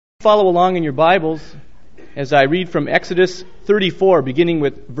Follow along in your Bibles as I read from Exodus 34, beginning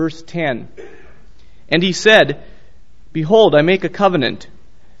with verse 10. And he said, "Behold, I make a covenant.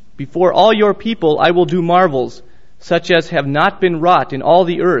 Before all your people I will do marvels, such as have not been wrought in all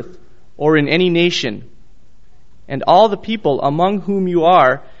the earth or in any nation. And all the people among whom you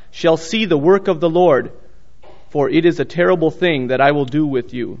are shall see the work of the Lord, for it is a terrible thing that I will do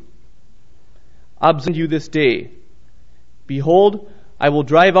with you. Observe you this day. Behold, I will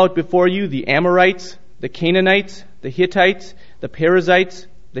drive out before you the Amorites, the Canaanites, the Hittites, the Perizzites,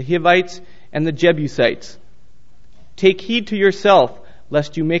 the Hivites, and the Jebusites. Take heed to yourself,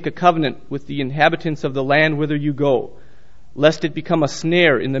 lest you make a covenant with the inhabitants of the land whither you go, lest it become a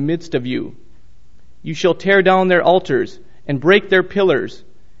snare in the midst of you. You shall tear down their altars, and break their pillars,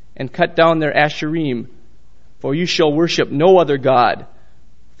 and cut down their asherim, for you shall worship no other God.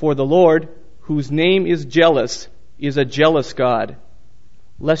 For the Lord, whose name is jealous, is a jealous God.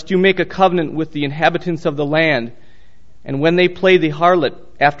 Lest you make a covenant with the inhabitants of the land, and when they play the harlot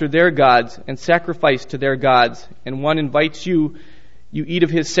after their gods and sacrifice to their gods, and one invites you, you eat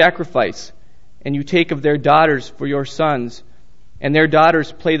of his sacrifice, and you take of their daughters for your sons, and their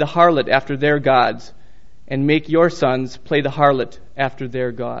daughters play the harlot after their gods, and make your sons play the harlot after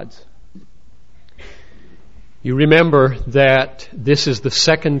their gods." You remember that this is the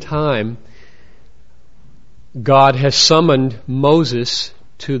second time God has summoned Moses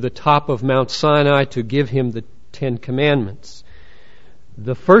to the top of Mount Sinai to give him the 10 Commandments.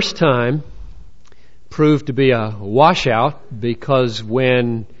 The first time proved to be a washout, because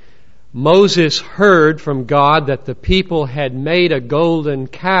when Moses heard from God that the people had made a golden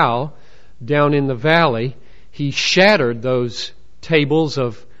cow down in the valley, he shattered those tables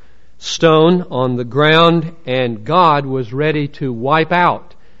of stone on the ground, and God was ready to wipe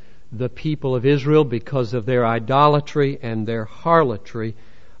out the people of Israel because of their idolatry and their harlotry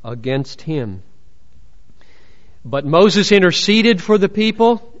against him. But Moses interceded for the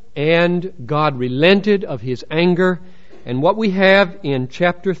people, and God relented of his anger. And what we have in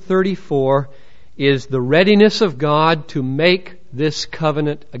chapter 34 is the readiness of God to make this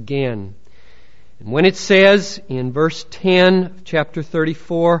covenant again. And when it says in verse 10 of chapter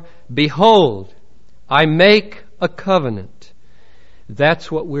 34, "Behold, I make a covenant,"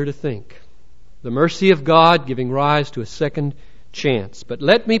 that's what we're to think. The mercy of God giving rise to a second chance. But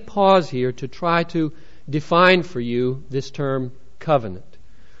let me pause here to try to define for you this term covenant.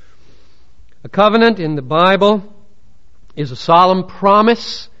 A covenant in the Bible is a solemn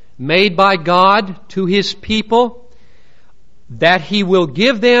promise made by God to His people that He will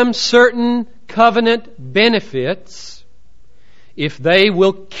give them certain covenant benefits if they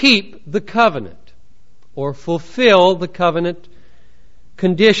will keep the covenant or fulfill the covenant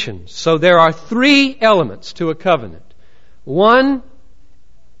conditions. So there are 3 elements to a covenant. 1,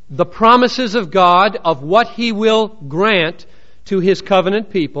 the promises of God of what He will grant to His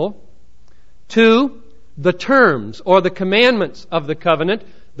covenant people. 2, the terms or the commandments of the covenant,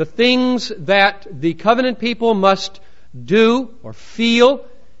 the things that the covenant people must do or feel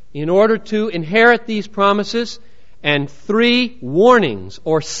in order to inherit these promises. And 3, warnings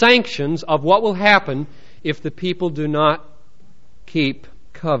or sanctions of what will happen if the people do not keep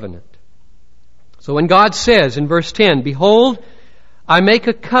covenant. So when God says in verse 10, "Behold, I make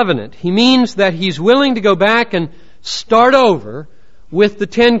a covenant," He means that He's willing to go back and start over with the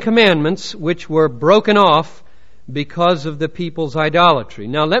 10 Commandments, which were broken off because of the people's idolatry.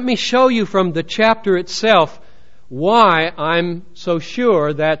 Now let me show you from the chapter itself why I'm so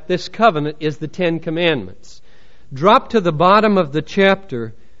sure that this covenant is the 10 Commandments. Drop to the bottom of the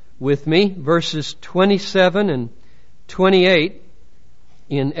chapter with me, verses 27 and 28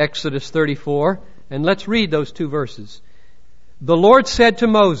 in Exodus 34. And let's read those 2 verses. "The Lord said to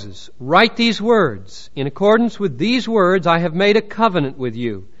Moses, Write these words. In accordance with these words I have made a covenant with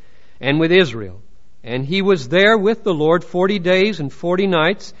you and with Israel. And he was there with the Lord 40 days and 40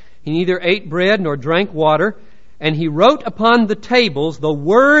 nights. He neither ate bread nor drank water. And he wrote upon the tables the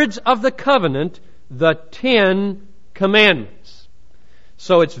words of the covenant, the 10 Commandments."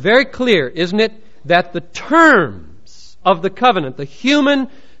 So it's very clear, isn't it, that the terms of the covenant, the human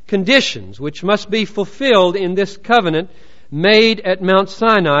conditions which must be fulfilled in this covenant made at Mount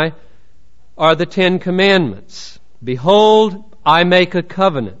Sinai, are the 10 Commandments. "Behold, I make a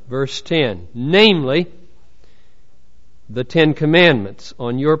covenant," verse 10, namely the 10 Commandments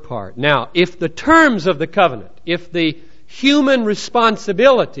on your part. Now, if the terms of the covenant, if the human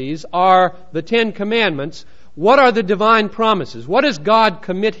responsibilities are the 10 Commandments, what are the divine promises? What does God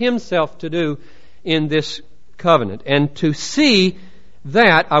commit Himself to do in this covenant? And to see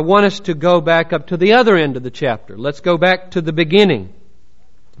that, I want us to go back up to the other end of the chapter. Let's go back to the beginning.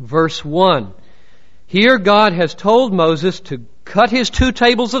 Verse 1. Here God has told Moses to cut his 2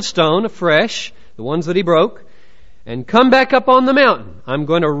 tables of stone afresh, the ones that he broke, and come back up on the mountain. I'm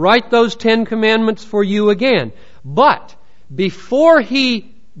going to write those 10 commandments for you again. But before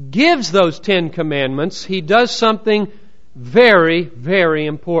he gives those 10 commandments, he does something very, very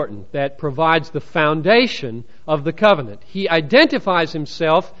important that provides the foundation of the covenant. He identifies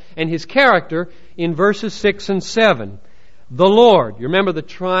himself and his character in verses 6 and 7. The Lord. You remember the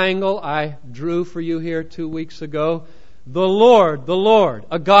triangle I drew for you here 2 weeks ago? The Lord,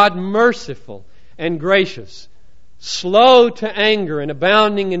 a God merciful and gracious, slow to anger and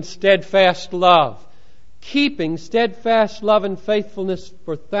abounding in steadfast love, keeping steadfast love and faithfulness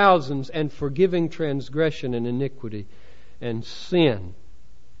for thousands, and forgiving transgression and iniquity and sin.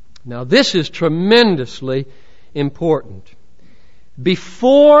 Now this is tremendously important.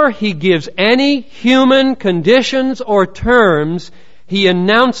 Before he gives any human conditions or terms, he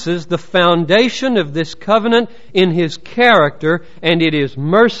announces the foundation of this covenant in his character, and it is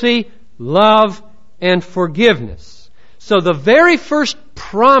mercy, love, and forgiveness. So the very first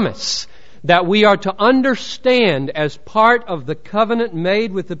promise that we are to understand as part of the covenant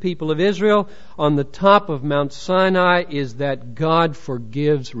made with the people of Israel on the top of Mount Sinai is that God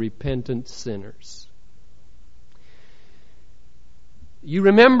forgives repentant sinners. You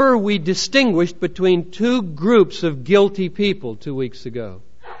remember we distinguished between 2 groups of guilty people 2 weeks ago.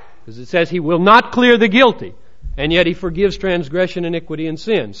 Because it says He will not clear the guilty, and yet He forgives transgression, iniquity, and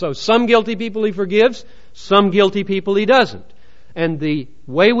sin. So some guilty people He forgives, some guilty people He doesn't. And the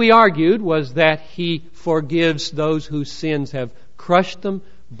way we argued was that He forgives those whose sins have crushed them,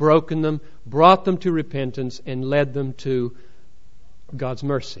 broken them, brought them to repentance, and led them to God's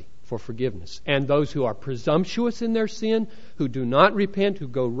mercy for forgiveness. And those who are presumptuous in their sin, who do not repent, who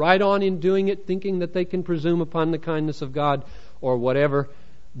go right on in doing it, thinking that they can presume upon the kindness of God or whatever,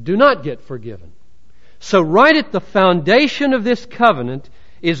 do not get forgiven. So right at the foundation of this covenant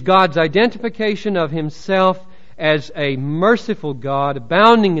is God's identification of Himself as a merciful God,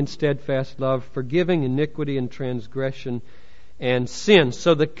 abounding in steadfast love, forgiving iniquity and transgression and sin.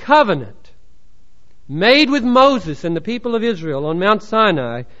 So the covenant made with Moses and the people of Israel on Mount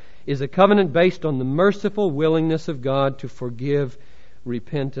Sinai is a covenant based on the merciful willingness of God to forgive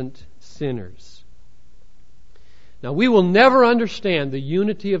repentant sinners. Now, we will never understand the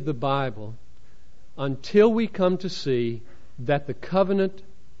unity of the Bible until we come to see that the covenant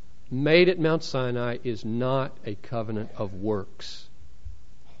made at Mount Sinai is not a covenant of works.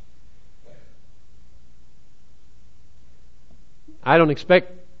 I don't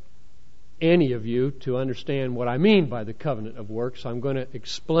expect any of you to understand what I mean by the covenant of works. I'm going to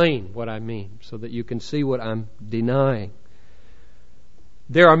explain what I mean so that you can see what I'm denying.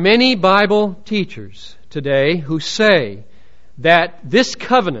 There are many Bible teachers today who say that this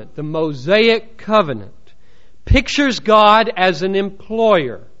covenant, the Mosaic covenant, pictures God as an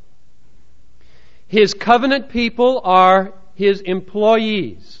employer. His covenant people are His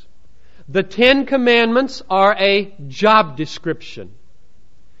employees. The 10 Commandments are a job description.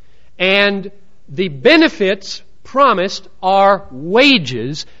 And the benefits promised are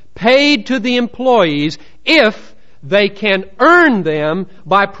wages paid to the employees if they can earn them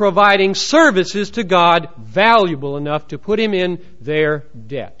by providing services to God valuable enough to put Him in their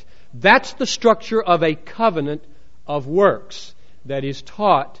debt. That's the structure of a covenant of works that is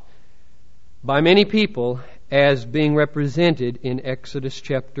taught by many people as being represented in Exodus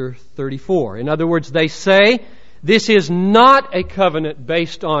chapter 34. In other words, they say this is not a covenant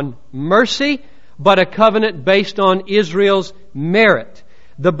based on mercy, but a covenant based on Israel's merit.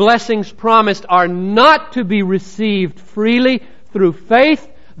 The blessings promised are not to be received freely through faith.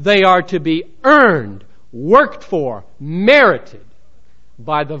 They are to be earned, worked for, merited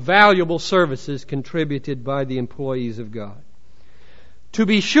by the valuable services contributed by the employees of God. To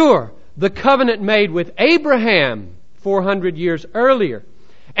be sure, the covenant made with Abraham 400 years earlier,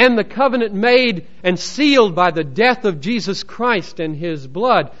 and the covenant made and sealed by the death of Jesus Christ and His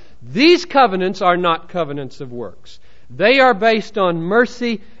blood, these covenants are not covenants of works. They are based on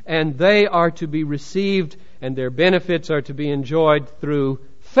mercy, and they are to be received, and their benefits are to be enjoyed through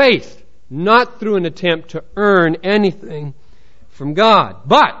faith, not through an attempt to earn anything from God.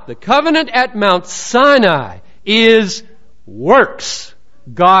 But the covenant at Mount Sinai is works.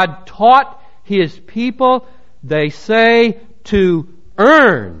 God taught His people, they say, to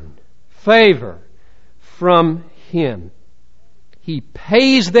earn favor from Him. He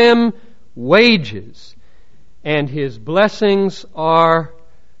pays them wages, and His blessings are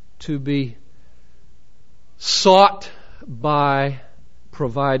to be sought by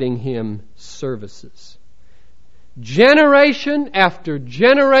providing Him services. Generation after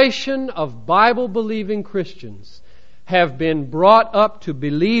generation of Bible-believing Christians have been brought up to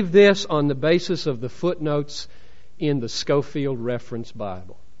believe this on the basis of the footnotes in the Scofield Reference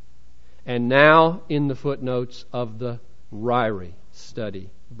Bible, and now in the footnotes of the Ryrie Study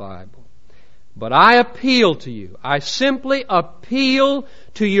Bible. But I appeal to you, I simply appeal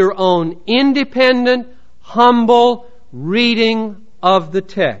to your own independent, humble reading of the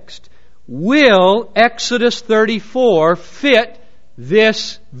text. Will Exodus 34 fit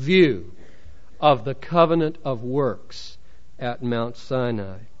this view of the covenant of works at Mount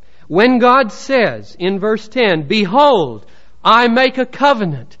Sinai? When God says in verse 10, "Behold, I make a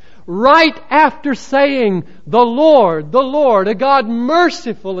covenant," right after saying, the Lord, a God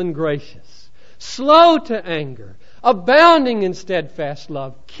merciful and gracious, slow to anger, abounding in steadfast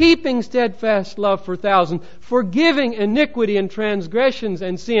love, keeping steadfast love for thousands, forgiving iniquity and transgressions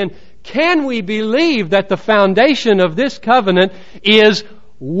and sin, can we believe that the foundation of this covenant is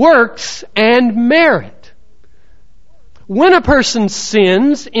works and merit? When a person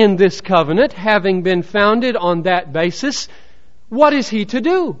sins in this covenant, having been founded on that basis, what is he to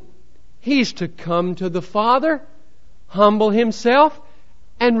do? He's to come to the Father, humble himself,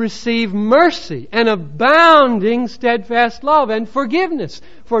 and receive mercy and abounding steadfast love and forgiveness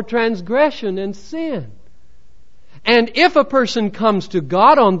for transgression and sin. And if a person comes to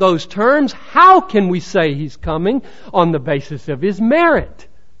God on those terms, how can we say he's coming on the basis of his merit?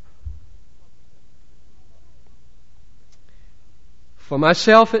 For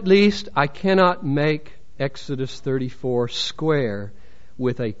myself at least, I cannot make Exodus 34 square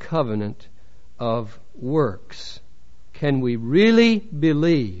with a covenant of works. Can we really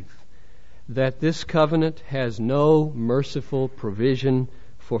believe that this covenant has no merciful provision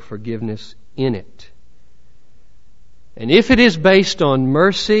for forgiveness in it? And if it is based on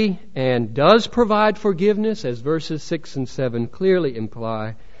mercy and does provide forgiveness, as verses 6 and 7 clearly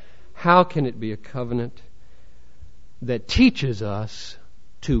imply, how can it be a covenant that teaches us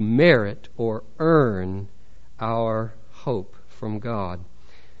to merit or earn our hope from God?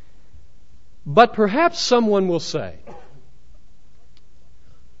 But perhaps someone will say,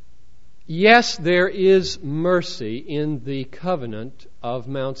 yes, there is mercy in the covenant of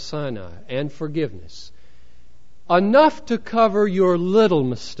Mount Sinai and forgiveness, enough to cover your little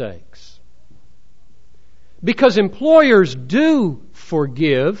mistakes. Because employers do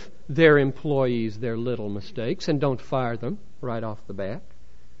forgive their employees their little mistakes and don't fire them right off the bat.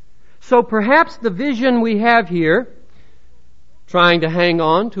 So perhaps the vision we have here, trying to hang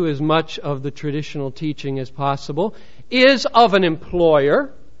on to as much of the traditional teaching as possible, is of an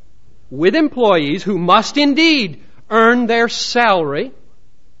employer with employees who must indeed earn their salary,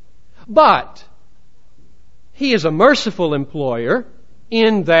 but he is a merciful employer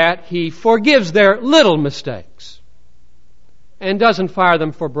in that he forgives their little mistakes and doesn't fire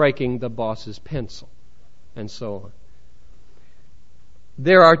them for breaking the boss's pencil, and so on.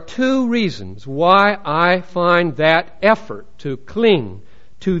 There are two reasons why I find that effort to cling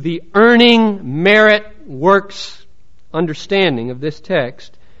to the earning merit works understanding of this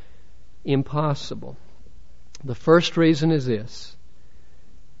text impossible. The first reason is this: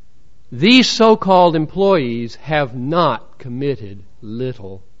 these so-called employees have not committed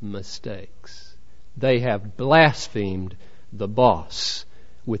little mistakes. They have blasphemed the boss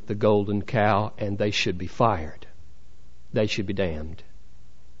with the golden cow, and they should be fired. They should be damned.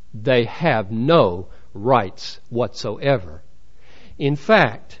 They have no rights whatsoever. In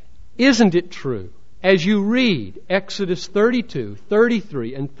fact, isn't it true, as you read Exodus 32,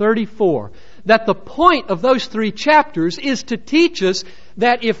 33, and 34, that the point of those three chapters is to teach us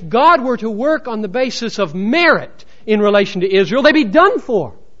that if God were to work on the basis of merit in relation to Israel, they'd be done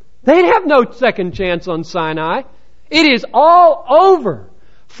for. They'd have no second chance on Sinai. It is all over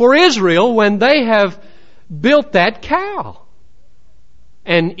for Israel when they have built that cow.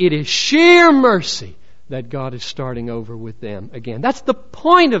 And it is sheer mercy that God is starting over with them again. That's the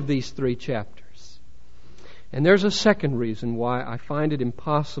point of these three chapters. And there's a second reason why I find it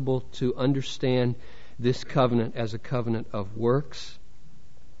impossible to understand this covenant as a covenant of works.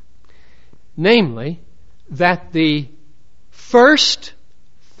 Namely, that the first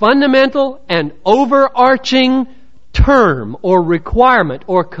fundamental and overarching term or requirement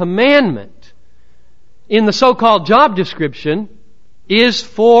or commandment in the so-called job description is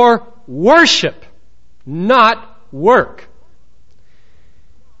for worship, not work.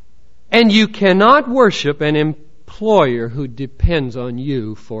 And you cannot worship an employer who depends on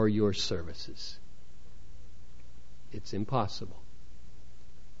you for your services. It's impossible.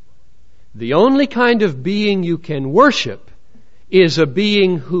 The only kind of being you can worship is a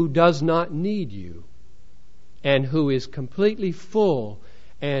being who does not need you and who is completely full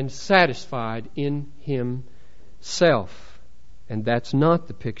and satisfied in himself. And that's not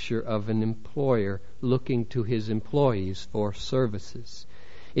the picture of an employer looking to his employees for services.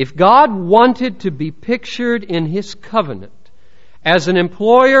 If God wanted to be pictured in His covenant as an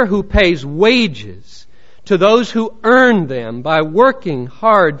employer who pays wages to those who earn them by working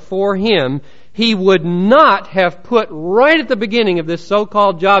hard for Him, He would not have put right at the beginning of this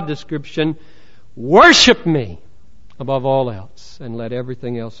so-called job description, worship me above all else, and let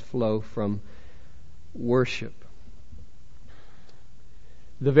everything else flow from worship.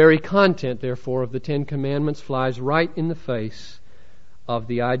 The very content, therefore, of the Ten Commandments flies right in the face of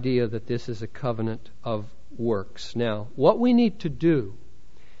the idea that this is a covenant of works. Now, what we need to do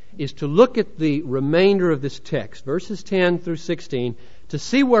is to look at the remainder of this text, verses 10 through 16, to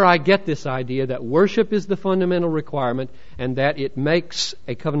see where I get this idea that worship is the fundamental requirement and that it makes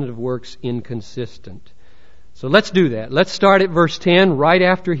a covenant of works inconsistent. So let's do that. Let's start at verse 10, right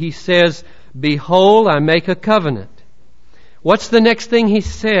after he says, "Behold, I make a covenant." What's the next thing he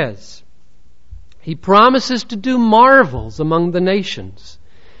says? He promises to do marvels among the nations.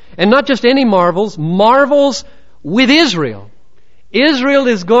 And not just any marvels, marvels with Israel. Israel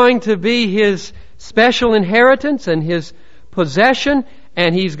is going to be His special inheritance and His possession,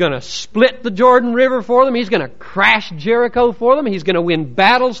 and He's going to split the Jordan River for them. He's going to crash Jericho for them. He's going to win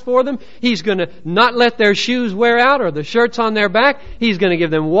battles for them. He's going to not let their shoes wear out or the shirts on their back. He's going to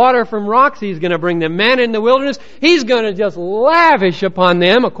give them water from rocks. He's going to bring them manna in the wilderness. He's going to just lavish upon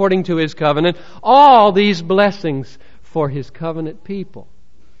them, according to His covenant, all these blessings for His covenant people.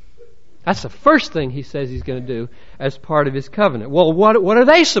 That's the first thing He says He's going to do as part of His covenant. Well, what are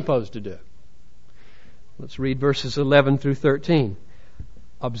they supposed to do? Let's read verses 11 through 13.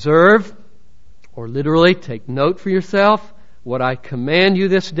 Observe, or literally take note for yourself, what I command you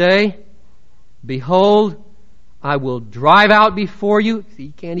this day. Behold, I will drive out before you. See,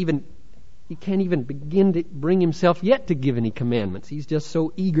 he can't even begin to bring himself yet to give any commandments. He's just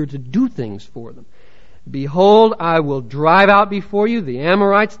so eager to do things for them. Behold, I will drive out before you the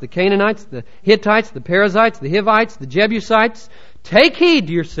Amorites, the Canaanites, the Hittites, the Perizzites, the Hivites, the Jebusites. Take heed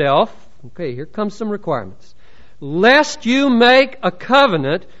to yourself. Okay, here comes some requirements. Lest you make a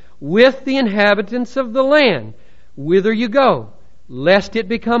covenant with the inhabitants of the land, whither you go, lest it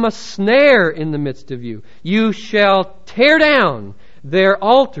become a snare in the midst of you. You shall tear down their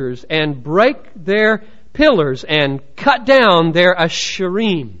altars and break their pillars and cut down their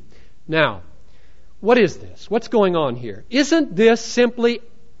asherim. Now, what is this? What's going on here? Isn't this simply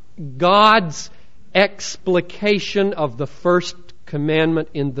God's explication of the first commandment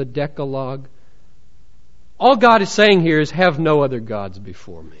in the Decalogue? All God is saying here is, have no other gods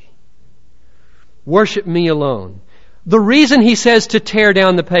before me. Worship me alone. The reason He says to tear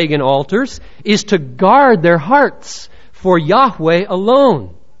down the pagan altars is to guard their hearts for Yahweh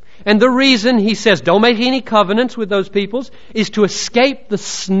alone. And the reason He says don't make any covenants with those peoples is to escape the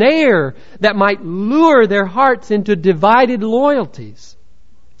snare that might lure their hearts into divided loyalties.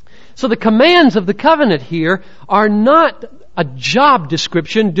 So the commands of the covenant here are not a job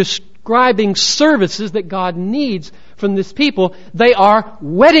description describing services that God needs from this people. They are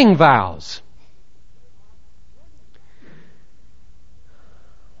wedding vows.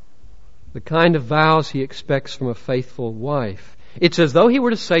 The kind of vows He expects from a faithful wife. It's as though He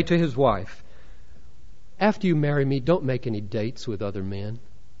were to say to His wife, after you marry me, don't make any dates with other men.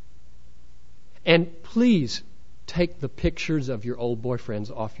 And please take the pictures of your old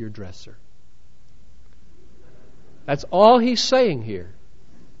boyfriends off your dresser. That's all He's saying here.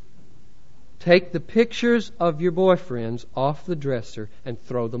 Take the pictures of your boyfriends off the dresser and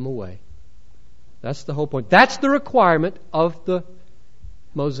throw them away. That's the whole point. That's the requirement of the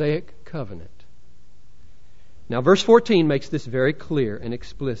Mosaic covenant. Now, verse 14 makes this very clear and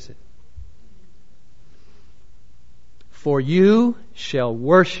explicit. For you shall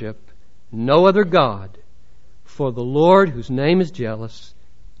worship no other God, for the Lord, whose name is jealous,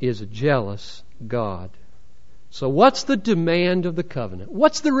 is a jealous God. So what's the demand of the covenant?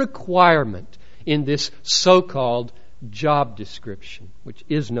 What's the requirement in this so-called job description, which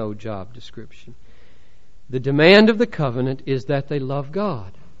is no job description? The demand of the covenant is that they love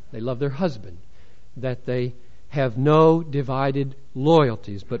God. They love their husband. That they have no divided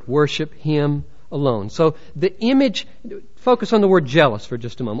loyalties, but worship Him alone. So the image, focus on the word jealous for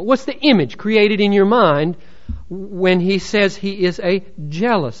just a moment. What's the image created in your mind when He says He is a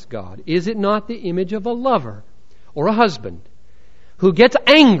jealous God? Is it not the image of a lover or a husband who gets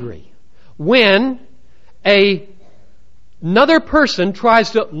angry when another person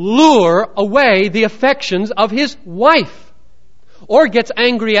tries to lure away the affections of his wife? Or gets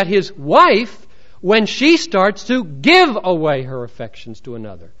angry at his wife when she starts to give away her affections to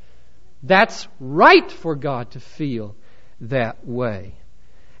another. That's right for God to feel that way.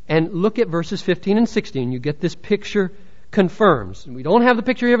 And look at verses 15 and 16. You get this picture confirms. We don't have the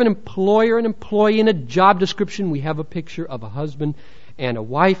picture here of an employer and employee in a job description. We have a picture of a husband and a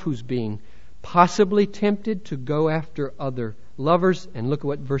wife who's being possibly tempted to go after other lovers. And look at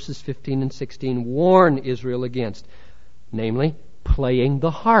what verses 15 and 16 warn Israel against. Namely, playing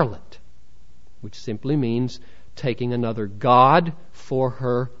the harlot, which simply means taking another god for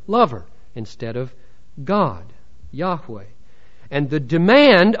her lover instead of God, Yahweh. And the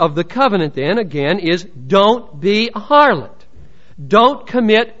demand of the covenant then, again, is don't be a harlot. Don't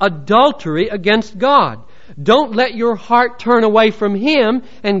commit adultery against God. Don't let your heart turn away from Him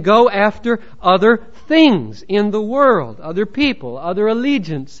and go after other things in the world, other people, other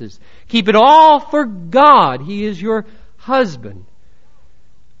allegiances. Keep it all for God. He is your husband.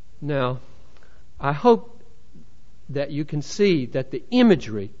 Now, I hope that you can see that the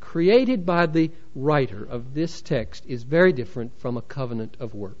imagery created by the writer of this text is very different from a covenant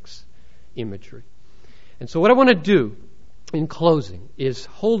of works imagery. And so what I want to do in closing is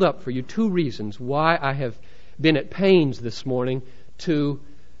hold up for you two reasons why I have been at pains this morning to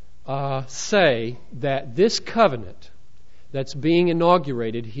say that this covenant that's being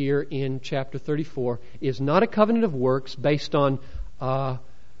inaugurated here in chapter 34 is not a covenant of works based on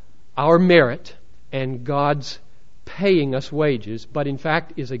our merit and God's paying us wages, but in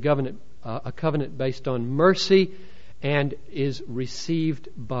fact is a covenant based on mercy and is received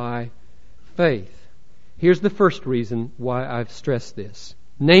by faith. Here's the first reason why I've stressed this,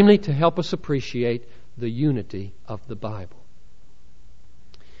 namely to help us appreciate the unity of the Bible.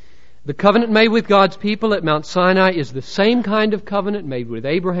 The covenant made with God's people at Mount Sinai is the same kind of covenant made with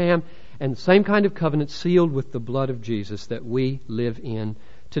Abraham and the same kind of covenant sealed with the blood of Jesus that we live in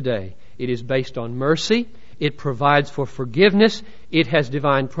today. It is based on mercy. It provides for forgiveness. It has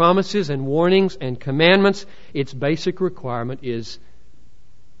divine promises and warnings and commandments. Its basic requirement is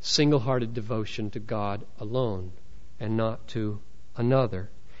single-hearted devotion to God alone and not to another.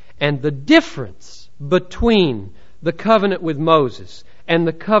 And the difference between the covenant with Moses and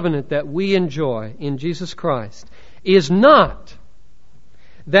the covenant that we enjoy in Jesus Christ is not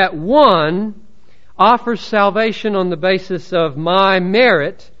that one offers salvation on the basis of my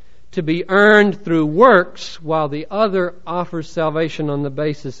merit to be earned through works, while the other offers salvation on the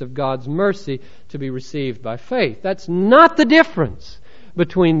basis of God's mercy to be received by faith. That's not the difference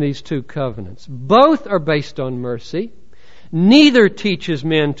between these two covenants. Both are based on mercy. Neither teaches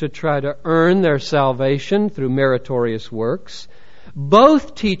men to try to earn their salvation through meritorious works.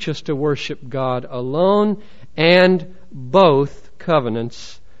 Both teach us to worship God alone, and both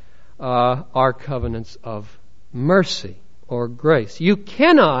covenants are covenants of mercy or grace. You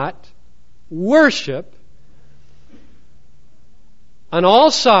cannot worship an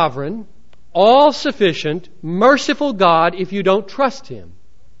all-sovereign, all-sufficient, merciful God if you don't trust Him.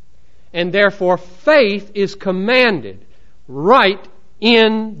 And therefore, faith is commanded right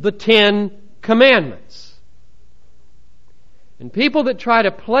in the 10 Commandments. And people that try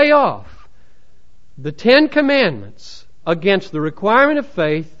to play off the 10 Commandments against the requirement of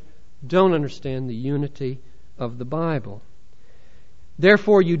faith don't understand the unity of the Bible.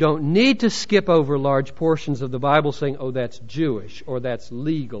 Therefore, you don't need to skip over large portions of the Bible saying, oh, that's Jewish, or that's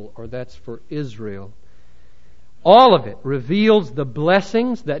legal, or that's for Israel. All of it reveals the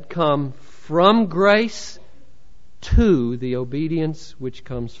blessings that come from grace to the obedience which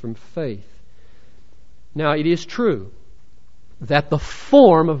comes from faith. Now, it is true that the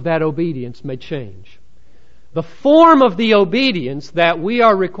form of that obedience may change. The form of the obedience that we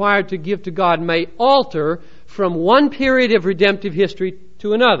are required to give to God may alter from one period of redemptive history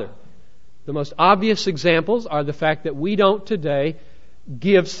to another. The most obvious examples are the fact that we don't today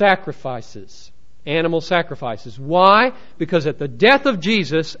give sacrifices, animal sacrifices. Why? Because at the death of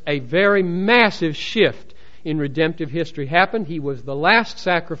Jesus, a very massive shift in redemptive history happened. He was the last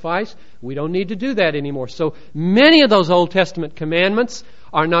sacrifice. We don't need to do that anymore. So many of those Old Testament commandments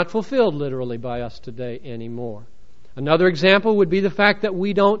are not fulfilled literally by us today anymore. Another example would be the fact that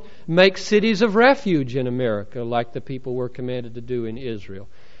we don't make cities of refuge in America like the people were commanded to do in Israel.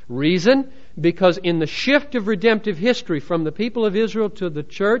 Reason? Because in the shift of redemptive history from the people of Israel to the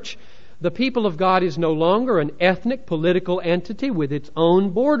church, the people of God is no longer an ethnic political entity with its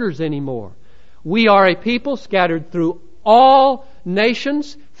own borders anymore. We are a people scattered through all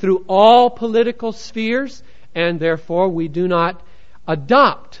nations, through all political spheres, and therefore we do not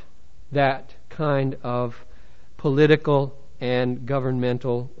adopt that kind of political and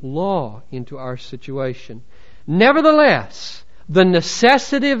governmental law into our situation. Nevertheless, the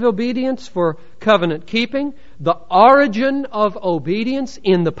necessity of obedience for covenant keeping, the origin of obedience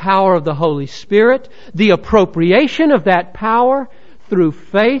in the power of the Holy Spirit, the appropriation of that power through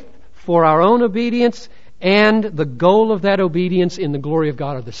faith for our own obedience, and the goal of that obedience in the glory of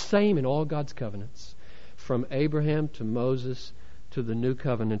God are the same in all God's covenants, from Abraham to Moses to the new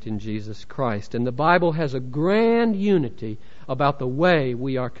covenant in Jesus Christ. And the Bible has a grand unity about the way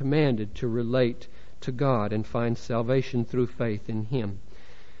we are commanded to relate to God and find salvation through faith in Him.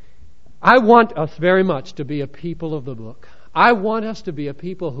 I want us very much to be a people of the book. I want us to be a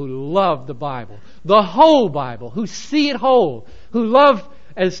people who love the Bible, the whole Bible, who see it whole, who love,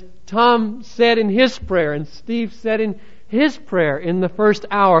 as Tom said in his prayer and Steve said in his prayer in the first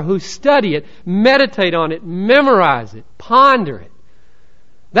hour, who study it, meditate on it, memorize it, ponder it.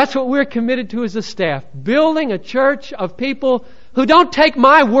 That's what we're committed to as a staff, building a church of people who don't take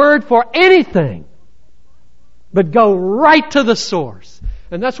my word for anything, but go right to the source.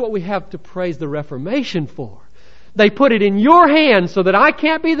 And that's what we have to praise the Reformation for. They put it in your hands so that I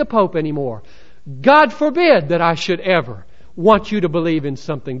can't be the Pope anymore. God forbid that I should ever want you to believe in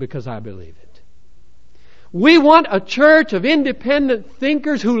something because I believe it. We want a church of independent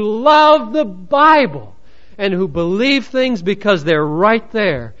thinkers who love the Bible and who believe things because they're right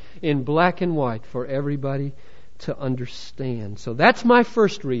there in black and white for everybody to understand. So that's my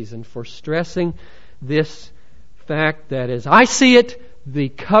first reason for stressing this fact that, as I see it, the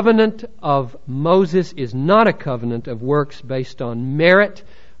covenant of Moses is not a covenant of works based on merit,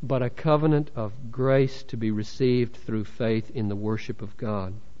 but a covenant of grace to be received through faith in the worship of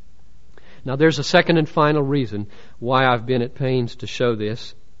God. Now there's a second and final reason why I've been at pains to show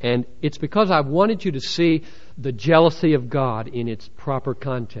this, and it's because I wanted you to see the jealousy of God in its proper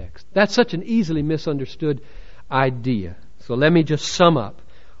context. That's such an easily misunderstood idea. So let me just sum up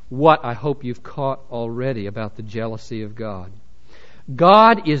what I hope you've caught already about the jealousy of God.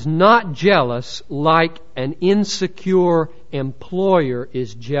 God is not jealous like an insecure employer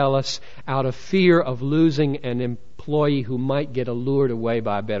is jealous out of fear of losing an employee who might get allured away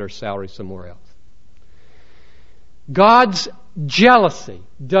by a better salary somewhere else. God's jealousy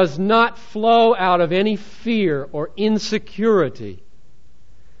does not flow out of any fear or insecurity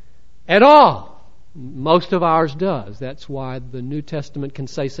at all. Most of ours does. That's why the New Testament can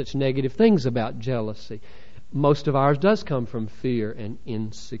say such negative things about jealousy. Most of ours does come from fear and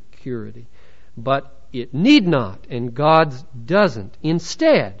insecurity. But it need not, and God's doesn't.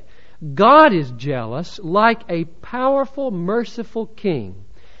 Instead, God is jealous like a powerful, merciful king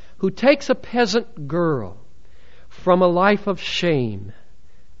who takes a peasant girl from a life of shame,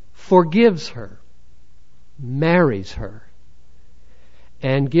 forgives her, marries her,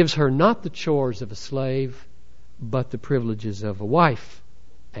 and gives her not the chores of a slave, but the privileges of a wife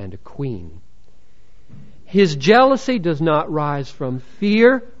and a queen. His jealousy does not rise from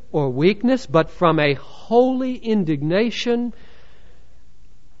fear or weakness, but from a holy indignation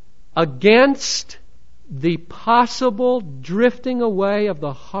against the possible drifting away of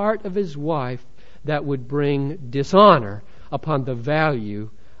the heart of his wife that would bring dishonor upon the value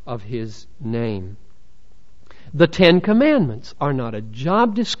of his name. The 10 Commandments are not a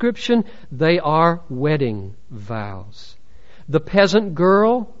job description, they are wedding vows. The peasant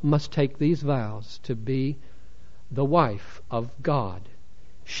girl must take these vows to be the wife of God.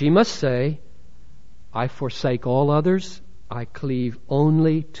 She must say, I forsake all others, I cleave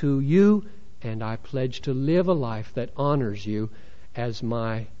only to you, and I pledge to live a life that honors you as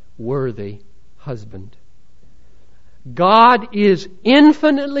my worthy husband. God is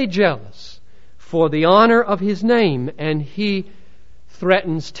infinitely jealous for the honor of His name, and He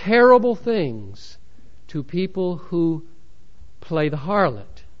threatens terrible things to people who play the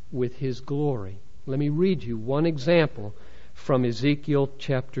harlot with His glory. Let me read you one example from Ezekiel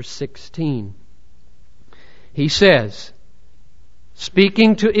chapter 16. He says,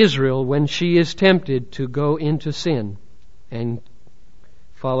 speaking to Israel when she is tempted to go into sin and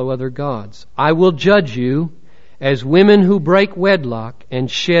follow other gods, I will judge you as women who break wedlock and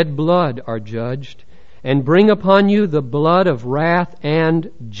shed blood are judged, and bring upon you the blood of wrath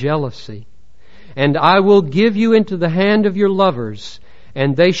and jealousy. And I will give you into the hand of your lovers,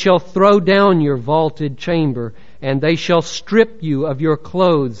 and they shall throw down your vaulted chamber, and they shall strip you of your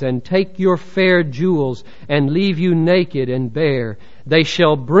clothes, and take your fair jewels, and leave you naked and bare. They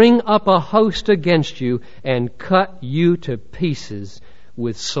shall bring up a host against you, and cut you to pieces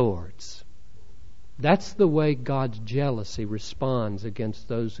with swords. That's the way God's jealousy responds against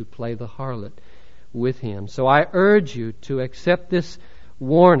those who play the harlot with Him. So I urge you to accept this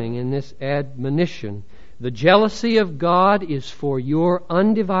warning and this admonition. The jealousy of God is for your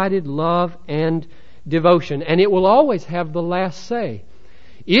undivided love and devotion, and it will always have the last say.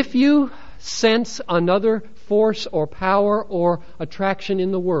 If you sense another force or power or attraction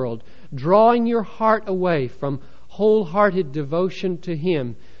in the world drawing your heart away from wholehearted devotion to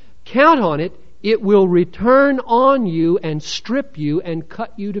Him, count on it, it will return on you and strip you and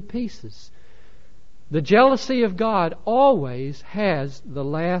cut you to pieces. The jealousy of God always has the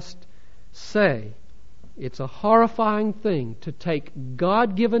last say. It's a horrifying thing to take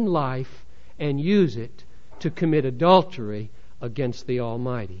God-given life and use it to commit adultery against the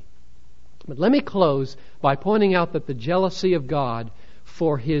Almighty. But let me close by pointing out that the jealousy of God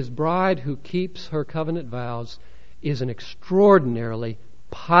for His bride who keeps her covenant vows is an extraordinarily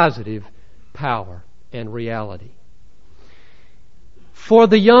positive power and reality. For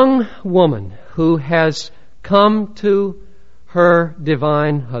the young woman who has come to her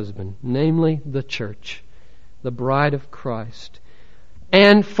divine husband, namely the church, the bride of Christ,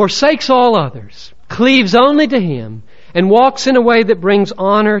 and forsakes all others, cleaves only to Him, and walks in a way that brings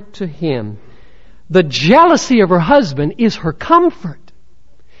honor to Him, the jealousy of her husband is her comfort.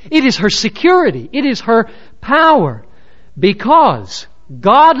 It is her security. It is her power. Because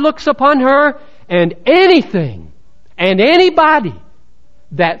God looks upon her, and anything and anybody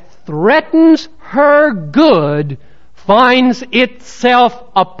that threatens her good finds itself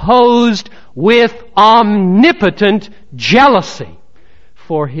opposed with omnipotent jealousy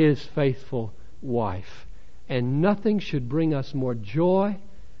for His faithful wife. And nothing should bring us more joy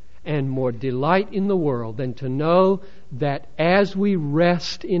and more delight in the world than to know that as we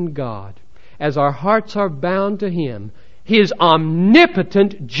rest in God, as our hearts are bound to Him, His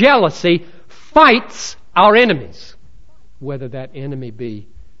omnipotent jealousy fights our enemies, whether that enemy be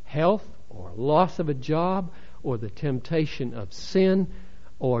health or loss of a job or the temptation of sin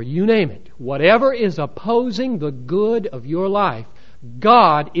or you name it. Whatever is opposing the good of your life,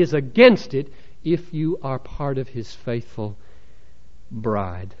 God is against it if you are part of His faithful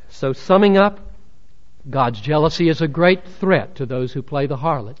bride. So summing up, God's jealousy is a great threat to those who play the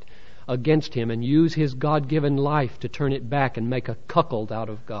harlot against Him and use His God-given life to turn it back and make a cuckold out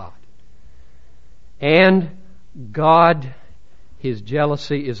of God. And God, His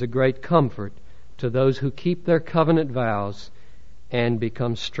jealousy is a great comfort to those who keep their covenant vows and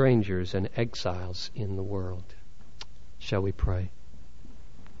become strangers and exiles in the world. Shall we pray?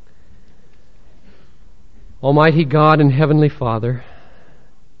 Almighty God and Heavenly Father,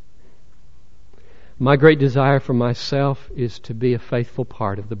 my great desire for myself is to be a faithful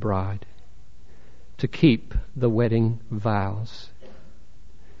part of the bride, to keep the wedding vows,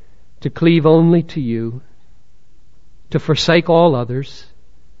 to cleave only to You, to forsake all others,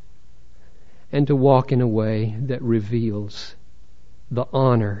 and to walk in a way that reveals the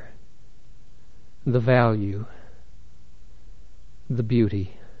honor, the value, the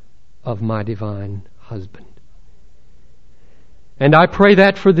beauty of my divine husband. And I pray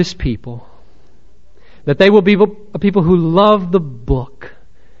that for this people, that they will be a people who love the book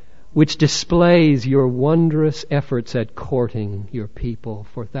which displays Your wondrous efforts at courting Your people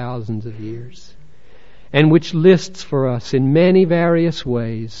for thousands of years, and which lists for us in many various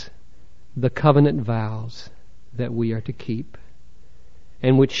ways the covenant vows that we are to keep,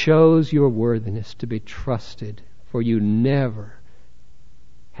 and which shows Your worthiness to be trusted, for You never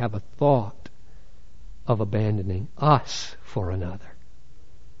have a thought of abandoning us for another.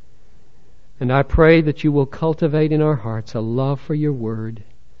 And I pray that You will cultivate in our hearts a love for Your word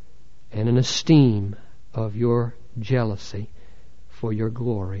and an esteem of Your jealousy for Your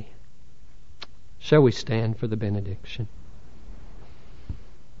glory. Shall we stand for the benediction?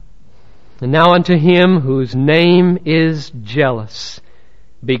 And now unto Him whose name is jealous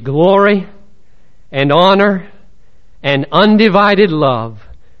be glory and honor and undivided love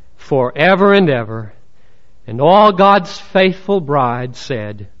forever and ever. And all God's faithful bride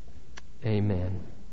said, Amen.